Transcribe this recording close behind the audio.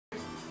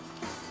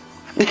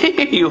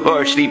You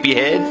are,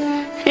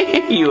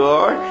 sleepyhead. You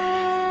are.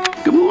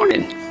 Good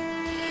morning.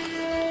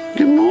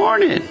 Good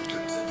morning.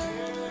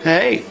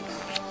 Hey,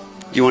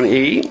 you want to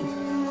eat?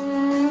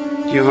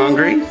 You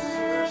hungry?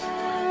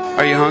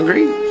 Are you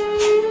hungry?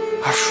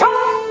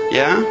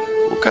 Yeah?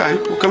 Okay.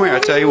 Well, come here.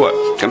 I'll tell you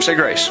what. Come say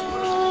grace.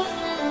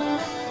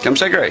 Come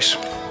say grace.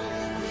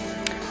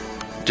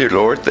 Dear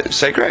Lord,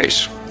 say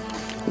grace.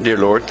 Dear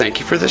Lord, thank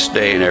you for this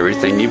day and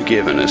everything you've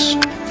given us.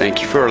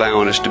 Thank you for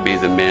allowing us to be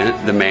the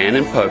man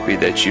and puppy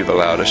that you've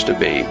allowed us to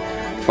be.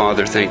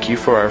 Father, thank you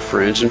for our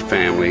friends and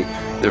family,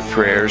 their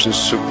prayers and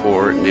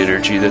support and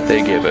energy that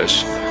they give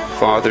us.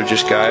 Father,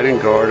 just guide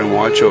and guard and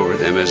watch over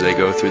them as they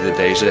go through the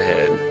days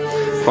ahead.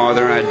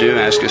 Father, I do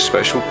ask a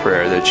special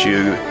prayer that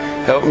you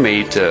help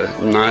me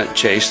to not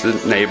chase the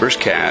neighbor's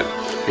cat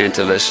and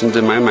to listen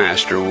to my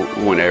master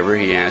whenever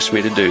he asks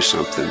me to do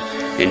something.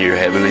 In your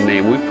heavenly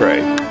name we pray.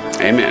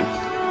 Amen.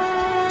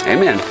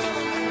 Amen.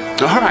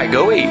 All right,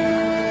 go eat.